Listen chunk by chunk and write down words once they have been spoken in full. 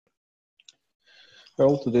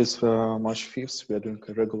Well, today's March 5th. We are doing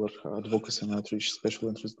a regular advocacy and outreach special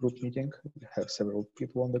interest group meeting. We have several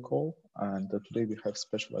people on the call, and today we have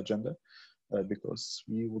special agenda because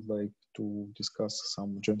we would like to discuss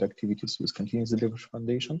some joint activities with Continuous Delivery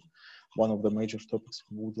Foundation. One of the major topics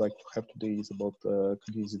we would like to have today is about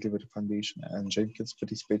Continuous Delivery Foundation and Jenkins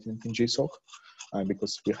participating in GSoC,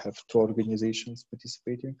 because we have two organizations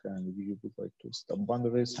participating, and we would like to stop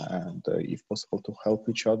boundaries and, if possible, to help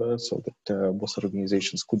each other so that both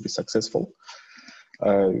organizations could be successful.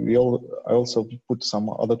 I also put some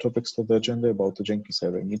other topics to the agenda about the Jenkins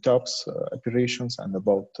area meetups, operations, and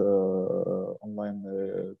about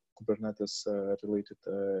online Kubernetes related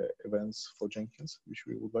events for Jenkins, which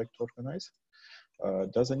we would like to organize.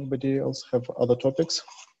 Does anybody else have other topics?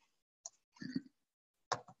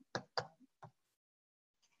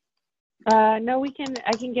 No,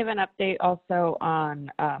 I can give an update also on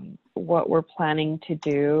what we're planning to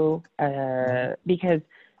do because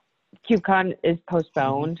KubeCon is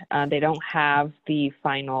postponed. They don't have the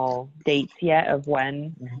final dates yet of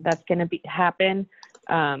when that's going to happen.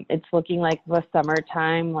 It's looking like the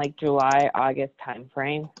summertime, like July, August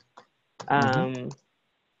timeframe. And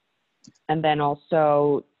then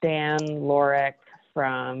also Dan Lorick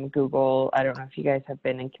from Google. I don't know if you guys have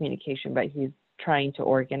been in communication, but he's trying to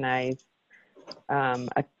organize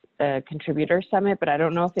a contributor summit, but I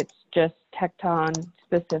don't know if it's just Tecton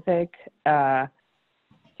specific.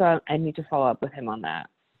 So I need to follow up with him on that.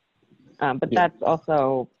 But that's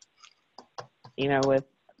also, you know,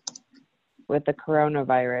 with the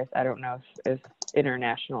coronavirus, I don't know if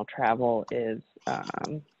international travel is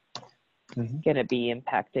going to be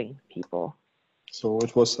impacting people. So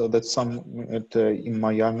it was that some in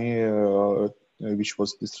Miami, which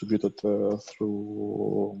was distributed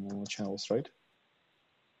through channels, right?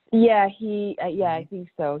 Yeah, I think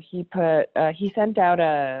so. He sent out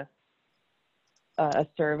a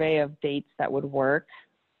survey of dates that would work.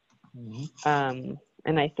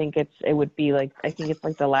 And I think it would be like, I think it's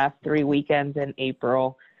like the last 3 weekends in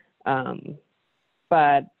April.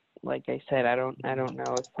 But like I said, I don't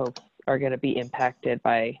know if folks are going to be impacted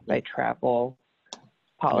by travel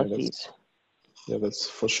policies. Yeah, that's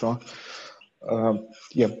for sure.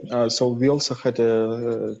 So we also had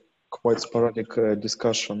a quite sporadic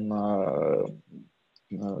discussion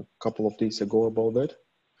a couple of days ago about that.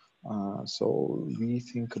 So we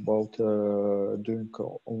think about doing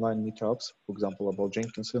online meetups, for example, about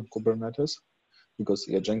Jenkins and Kubernetes, because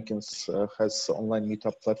Jenkins has online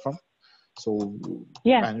meetup platform. So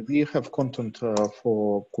and we have content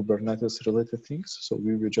for Kubernetes related things. So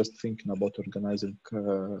we were just thinking about organizing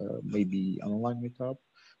maybe an online meetup,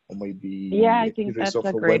 or maybe I think that's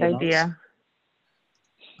a great idea.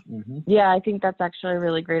 Yeah, I think that's actually a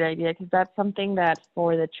really great idea, because that's something that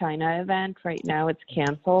for the China event right now it's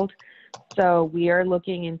canceled. So we are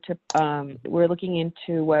looking into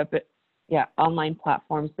online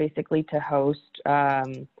platforms basically to host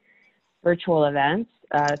virtual events.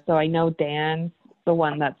 So I know Dan's the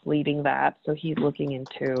one that's leading that, so he's looking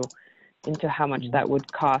into how much that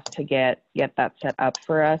would cost to get that set up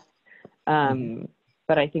for us.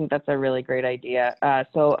 But I think that's a really great idea.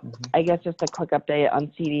 So I guess just a quick update on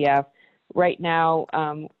CDF. Right now,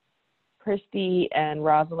 Christy and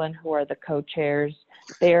Rosalind, who are the co-chairs,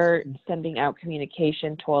 they're sending out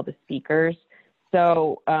communication to all the speakers.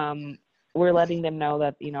 So we're letting them know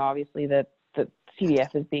that, you know, obviously that the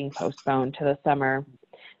CDF is being postponed to the summer.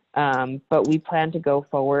 But we plan to go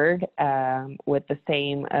forward with the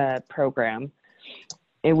same program.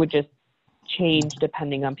 It would just change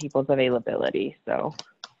depending on people's availability. So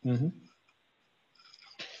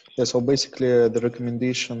so basically the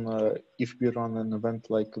recommendation, if we run an event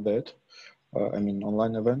like that,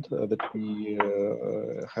 online event, that we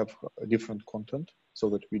have different content, so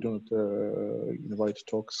that we don't invite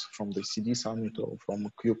talks from the CD Summit or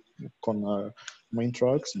from KubeCon main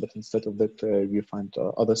tracks, but instead of that we find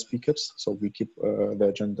other speakers, so we keep the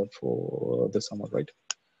agenda for the summer, right?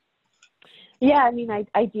 Yeah, I mean,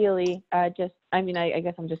 ideally, I guess I'm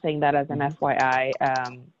just saying that as an FYI.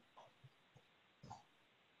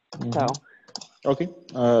 So. Okay.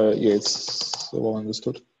 It's well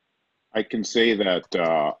understood. I can say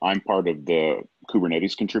that I'm part of the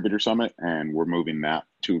Kubernetes Contributor Summit, and we're moving that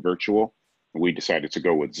to virtual. We decided to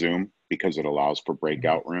go with Zoom because it allows for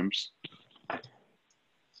breakout rooms.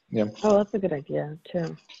 Yeah. Oh, that's a good idea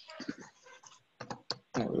too.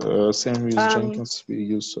 Same with Jenkins, we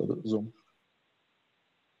use Zoom.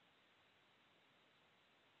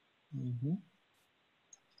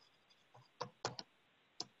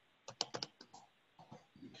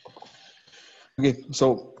 Okay,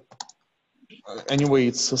 so anyway,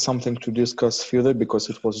 it's something to discuss further because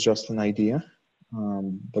it was just an idea.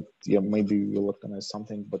 But yeah, maybe we'll organize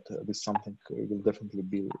something, but this something will definitely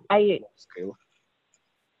be I scale.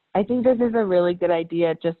 I think this is a really good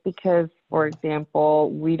idea just because, for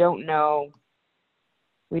example, we don't know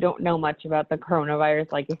much about the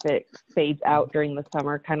coronavirus, like if it fades out during the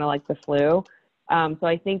summer, kind of like the flu. So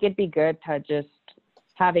I think it'd be good to just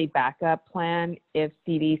have a backup plan if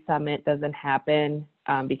CD Summit doesn't happen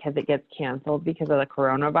because it gets canceled because of the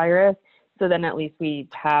coronavirus. So then at least we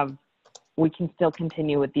can still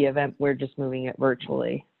continue with the event. We're just moving it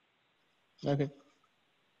virtually. Okay.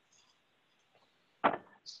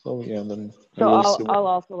 So yeah, then So I'll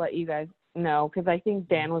also let you guys know, because I think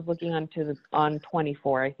Dan was looking on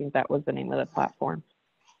 24. I think that was the name of the platform.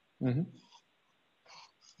 Mm-hmm.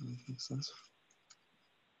 Makes sense.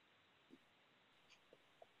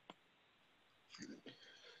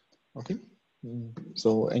 Okay.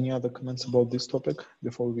 So any other comments about this topic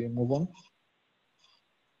before we move on?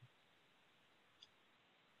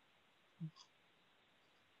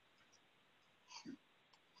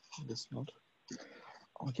 I guess not.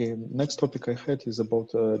 Okay, next topic I had is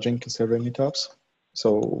about Jenkins area meetups.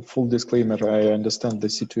 So full disclaimer, I understand the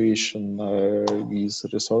situation is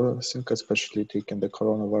resourcing, especially taking the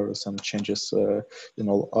coronavirus and changes in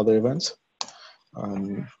all other events.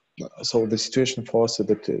 So the situation for us is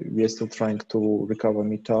that we are still trying to recover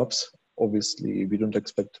meetups. Obviously, we don't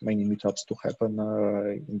expect many meetups to happen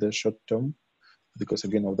in the short term because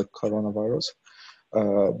again of the coronavirus.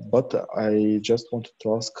 But I just wanted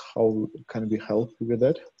to ask how can we help with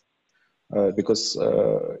that? Because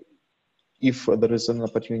if there is an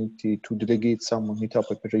opportunity to delegate some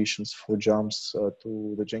meetup operations for jumps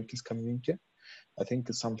to the Jenkins community, I think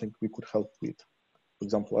it's something we could help with. For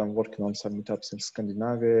example, I'm working on some meetups in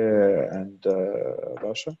Scandinavia and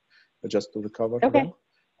Russia just to recover them.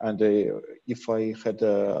 And if I had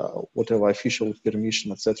whatever official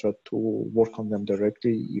permission, etc., to work on them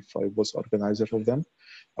directly, if I was organizer of them,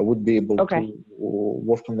 I would be able to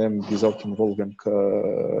work on them without involving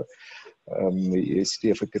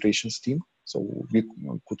CDF operations team. So we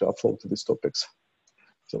could upload these topics.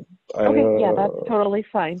 So yeah, that's totally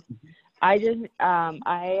fine. I just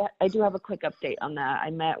I do have a quick update on that. I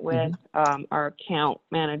met with our account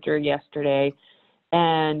manager yesterday,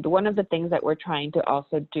 and one of the things that we're trying to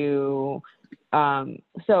also do,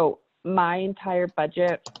 so my entire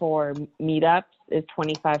budget for meetups is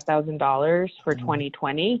 $25,000 for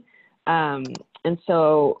 2020, and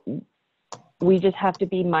so we just have to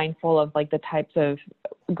be mindful of like the types of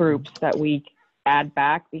groups that we add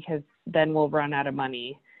back, because then we'll run out of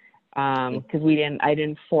money. Because I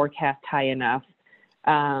didn't forecast high enough.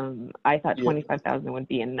 I thought 25,000 would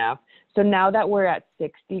be enough. So now that we're at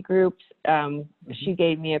 60 groups, she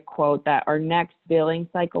gave me a quote that our next billing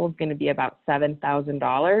cycle is going to be about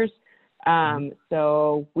 $7,000.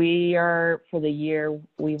 So we are, for the year,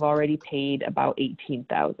 we've already paid about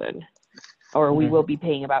 18,000, or we will be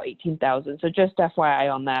paying about 18,000. So just FYI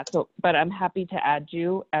on that. So, but I'm happy to add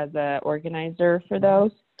you as an organizer for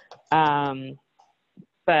those.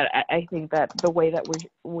 But I think that the way that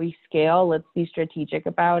we scale, let's be strategic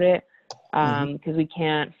about it, because we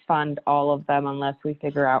can't fund all of them unless we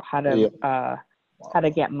figure out how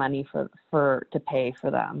to get money to pay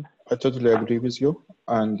for them. I totally agree with you,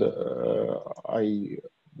 and I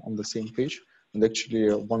on the same page. And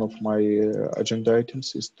actually, one of my agenda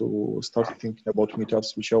items is to start thinking about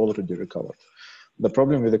meetups which are already recovered. The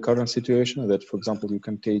problem with the current situation is that, for example, you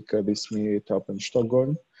can take this meetup in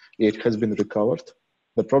Stockholm. It has been recovered.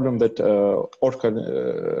 The problem that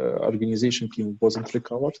organization team wasn't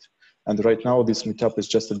recovered, and right now this meetup is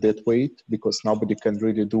just a dead weight because nobody can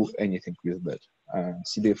really do anything with that. And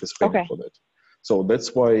CDF is paying for that. So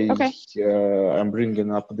that's why I'm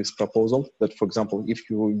bringing up this proposal that, for example, if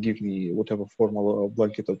you give me whatever formal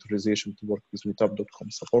blanket authorization to work with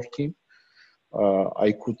meetup.com support team,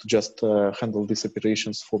 I could just handle these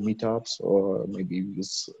operations for meetups, or maybe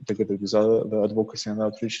together with the advocacy and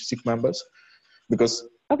outreach SIG members. Because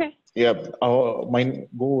my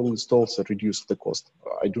goal is to also reduce the cost.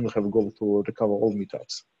 I do not have a goal to recover all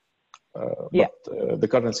meetups. But the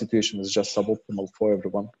current situation is just suboptimal for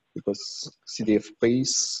everyone because CDF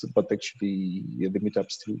pays, but actually the meetup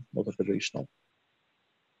is still not operational.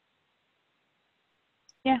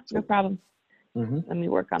 Yeah, no problem. Let me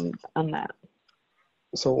work on that.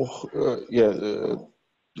 So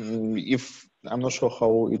if I'm not sure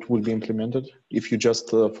how it will be implemented. If you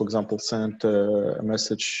just, for example, send a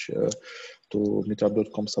message to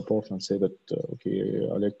meetup.com support and say that, okay,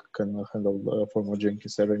 Oleg can handle former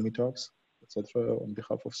Jenkins area meetups, etc. on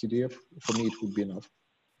behalf of CDF, for me it would be enough.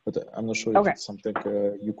 But I'm not sure if it's something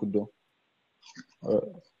you could do.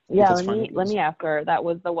 Yeah, let me ask her. That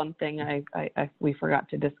was the one thing we forgot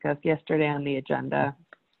to discuss yesterday on the agenda.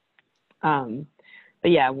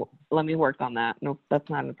 But yeah, let me work on that. No, that's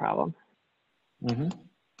not a problem. Mm-hmm.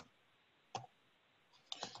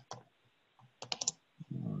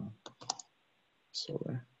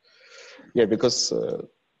 Sorry. Yeah, because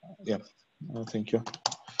thank you.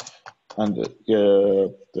 And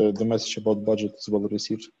the message about budget is well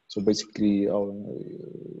received. So basically, our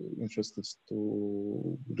interest is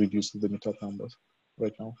to reduce the meetup numbers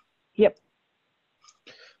right now. Yep.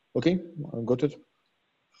 Okay, got it.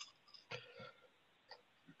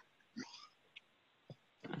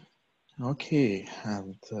 Okay,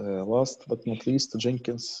 and last but not least,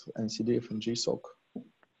 Jenkins and CDF and GSoC.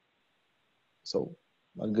 So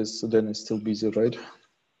I guess Dan is still busy, right?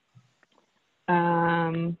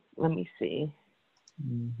 Let me see.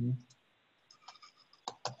 Mm-hmm.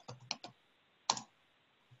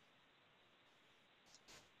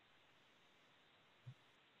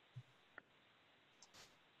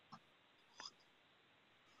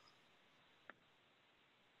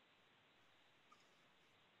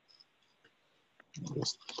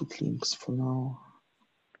 Just put links for now.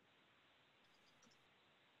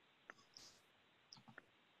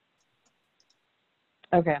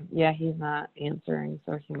 Okay, yeah, he's not answering,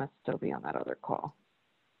 so he must still be on that other call.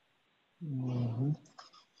 Mm-hmm.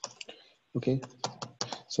 Okay,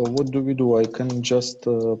 so what do we do? I can just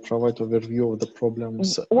provide overview of the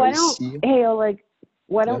problems I see. Hey, Oleg,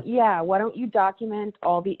 why don't you document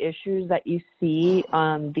all the issues that you see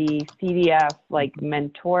on the CDF like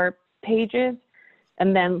mentor pages,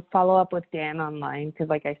 and then follow up with Dan online, because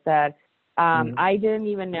like I said, I didn't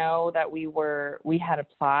even know that we had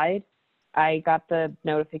applied. I got the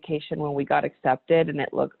notification when we got accepted, and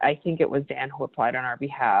I think it was Dan who applied on our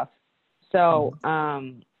behalf. So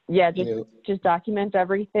just document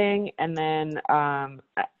everything, and then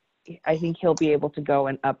I think he'll be able to go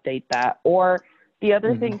and update that. Or the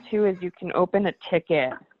other thing too is you can open a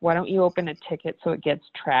ticket. Why don't you open a ticket so it gets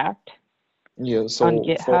tracked? Yeah, so on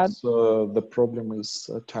GitHub? The problem is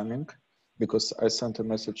timing, because I sent a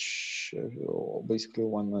message basically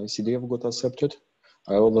when CDF got accepted.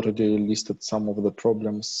 I already listed some of the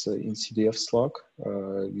problems in CDF Slack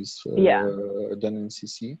with Dan in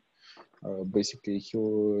CC. Basically,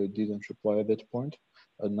 he didn't reply at that point.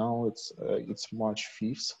 Now it's March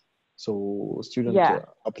 5th, so student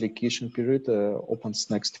application period opens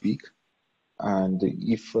next week. And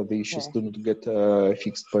if the issues do not get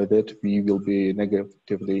fixed by that, we will be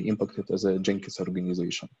negatively impacted as a Jenkins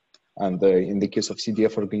organization. And in the case of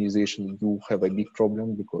CDF organization, you have a big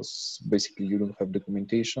problem, because basically you don't have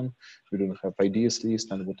documentation, you don't have ideas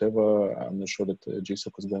list and whatever. I'm not sure that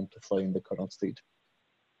GSoC is going to fly in the current state.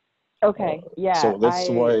 Okay, So that's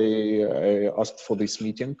why I asked for this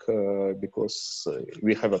meeting, because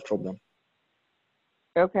we have a problem.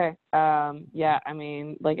 Okay. Yeah, I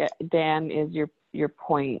mean, like Dan is your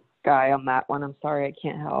point guy on that one. I'm sorry, I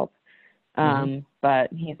can't help.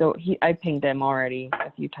 But I pinged him already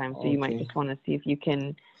a few times, so you might just want to see if you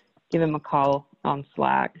can give him a call on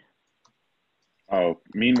Slack.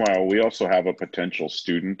 Meanwhile, we also have a potential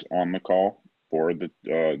student on the call for the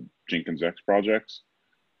Jenkins X projects.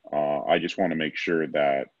 I just want to make sure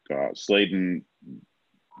that Sladen,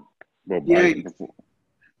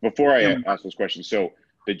 before I ask this question, so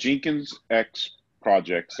the Jenkins X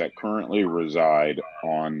projects that currently reside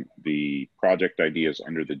on the project ideas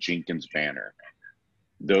under the Jenkins banner,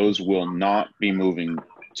 those will not be moving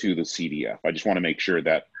to the CDF. I just want to make sure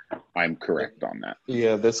that I'm correct on that.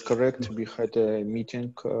 Yeah, that's correct. We had a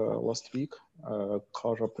meeting last week.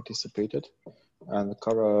 Kara participated, and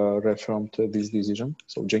Kara reaffirmed this decision.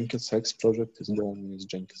 So Jenkins X project is going with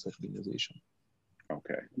Jenkins organization.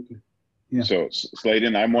 Okay. Yeah. So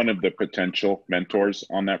Sladen, I'm one of the potential mentors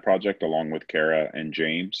on that project, along with Kara and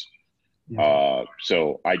James. Yeah.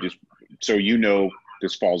 So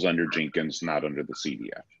this falls under Jenkins, not under the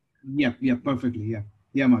CDF. Yeah, perfectly.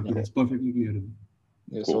 Yeah, Marky, that's perfectly clear to me.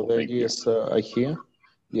 Yeah, Cool, so the idea is here.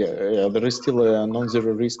 Yeah, there is still a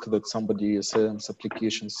non-zero risk that somebody sends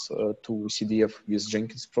applications to CDF with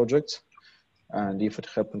Jenkins projects, and if it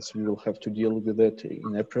happens, we will have to deal with it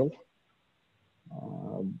in April.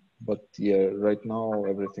 But yeah, right now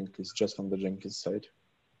everything is just on the Jenkins side.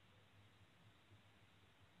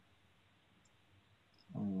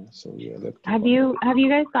 So yeah, have you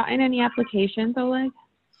guys gotten any applications, Oleg?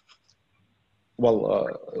 Well,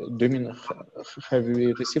 do you mean have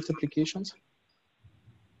we received applications?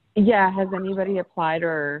 Yeah, has anybody applied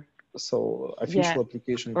or? So official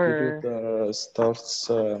application period starts.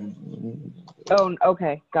 Oh,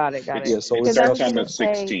 okay, got it. Yeah, so it starts on the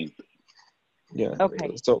 16th. Yeah.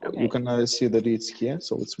 Okay. So Okay. you can see the dates here.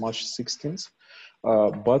 So it's March 16th.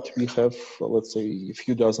 But we have, let's say, a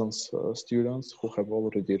few dozens students who have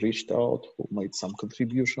already reached out, who made some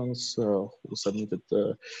contributions, who submitted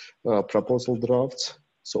proposal drafts.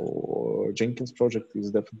 So Jenkins project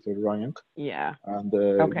is definitely running. Yeah. And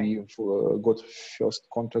Okay. we've got first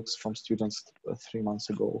contacts from students 3 months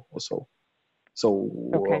ago or so. So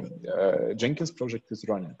Okay. Jenkins project is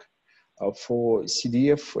running. For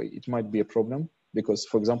CDF, it might be a problem because,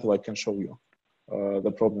 for example, I can show you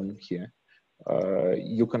the problem here.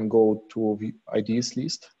 You can go to the ideas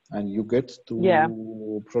list and you get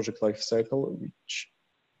to project lifecycle, which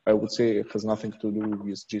I would say has nothing to do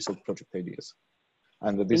with GSoC project ideas.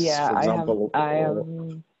 And this, for example,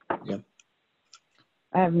 yeah.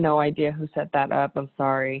 I have no idea who set that up. I'm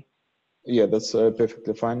sorry. Yeah, that's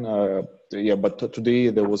perfectly fine. Yeah, but today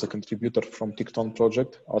there was a contributor from Tecton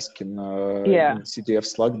project asking in CDF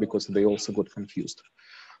Slack because they also got confused.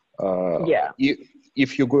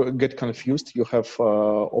 If you get confused, you have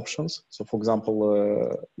options. So, for example,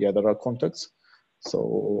 there are contacts.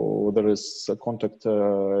 So there is a contact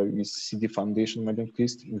with CD Foundation mailing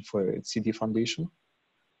list for CD Foundation.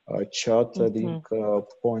 Chat link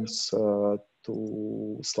points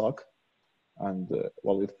to Slack. And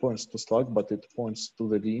well, it points to Slack, but it points to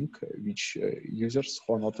the link which users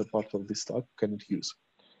who are not a part of this Slack cannot use.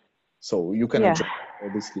 So you can adjust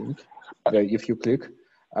this link if you click.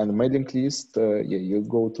 And mailing list, you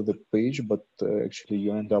go to the page, but actually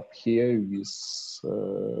you end up here with,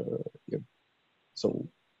 so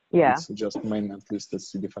it's just mainnet list at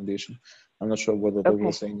CD Foundation. I'm not sure whether there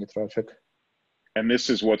was any traffic. And this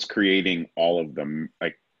is what's creating all of them,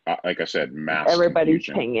 like I said, mass Everybody's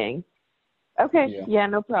confusion. pinging. Okay,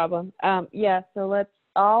 no problem. So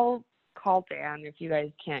I'll call Dan if you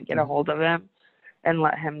guys can't get a hold of him and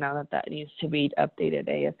let him know that needs to be updated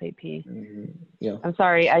ASAP. I'm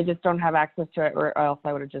sorry, I just don't have access to it, or else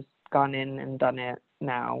I would have just gone in and done it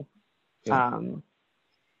now.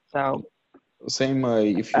 So same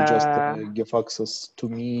if you just give access to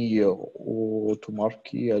me or to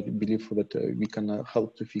Marky, I believe that we can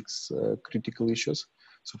help to fix critical issues.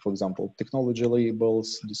 So, for example, technology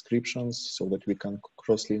labels, descriptions, so that we can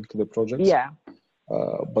cross-link to the projects.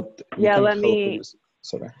 But we can't help with this.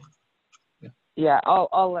 Sorry.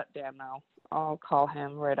 I'll let Dan know. I'll call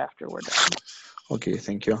him right after we're done. Okay,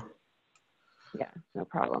 thank you. Yeah, no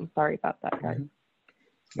problem. Sorry about that, guys.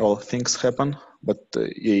 Well, things happen, but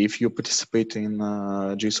if you participate in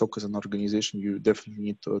GSoC as an organization, you definitely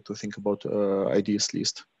need to think about ideas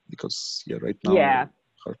list because right now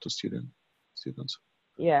hard to students.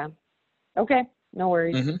 Yeah. Okay. No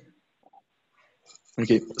worries.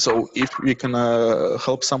 Okay. So if we can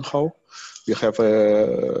help somehow, we have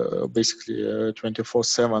basically a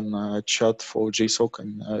 24/7 chat for GSoC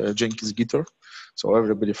and Jenkins Gitter. So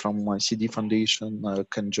everybody from CD Foundation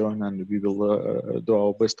can join, and we will do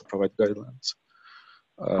our best to provide guidelines.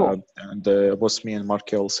 Cool. And both me and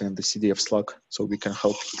Mark also in the CDF Slack, so we can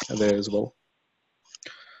help there as well.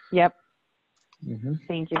 Yep.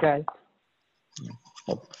 Thank you, guys.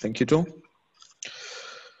 Well, thank you too.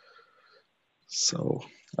 So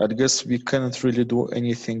I guess we cannot really do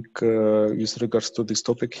anything with regards to this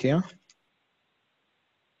topic here.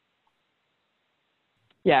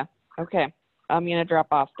 Yeah. Okay. I'm gonna drop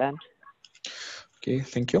off then. Okay.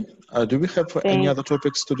 Thank you. Do we have any other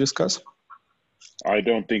topics to discuss? I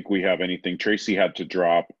don't think we have anything. Tracy had to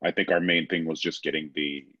drop. I think our main thing was just getting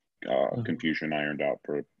the confusion ironed out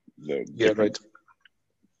for the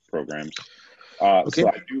programs. So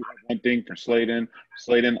I do have one thing for Sladen.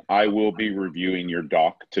 Sladen, I will be reviewing your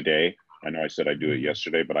doc today. I know I said I'd do it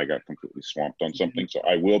yesterday, but I got completely swamped on something. So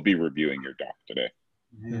I will be reviewing your doc today.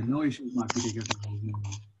 No issues, Mark.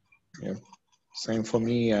 Yeah. Same for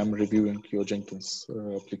me. I'm reviewing your Jenkins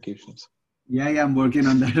applications. Yeah, I'm working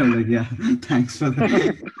on that already. Yeah, thanks for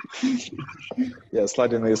that. Yeah,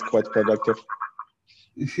 Sladen is quite productive.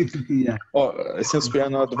 Yeah. Since we are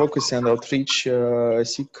on advocacy and outreach,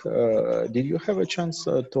 SIG, did you have a chance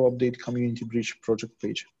to update community breach project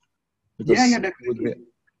page? Because definitely.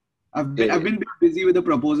 I've been busy with the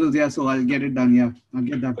proposals, so I'll get it done. Yeah, I'll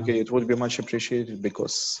get that done. Okay, it would be much appreciated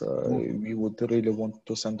because we would really want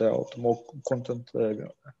to send out more content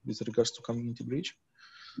with regards to community breach.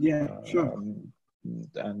 Yeah, sure.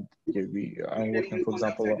 And I'm working, for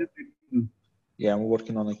example, I'm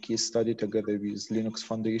working on a case study together with Linux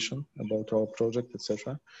Foundation about our project,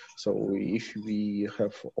 etc. So if we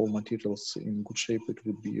have all materials in good shape, it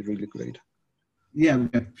would be really great. Yeah,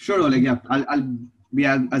 sure, Oleg. Yeah, I'll be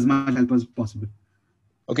as much help as possible.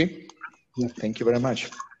 Okay. Yeah. Thank you very much.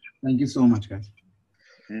 Thank you so much, guys.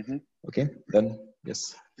 Okay, then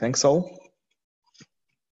yes. Thanks all.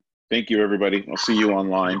 Thank you, everybody. I'll see you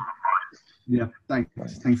online. Yeah, thanks.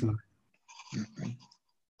 Thanks a lot.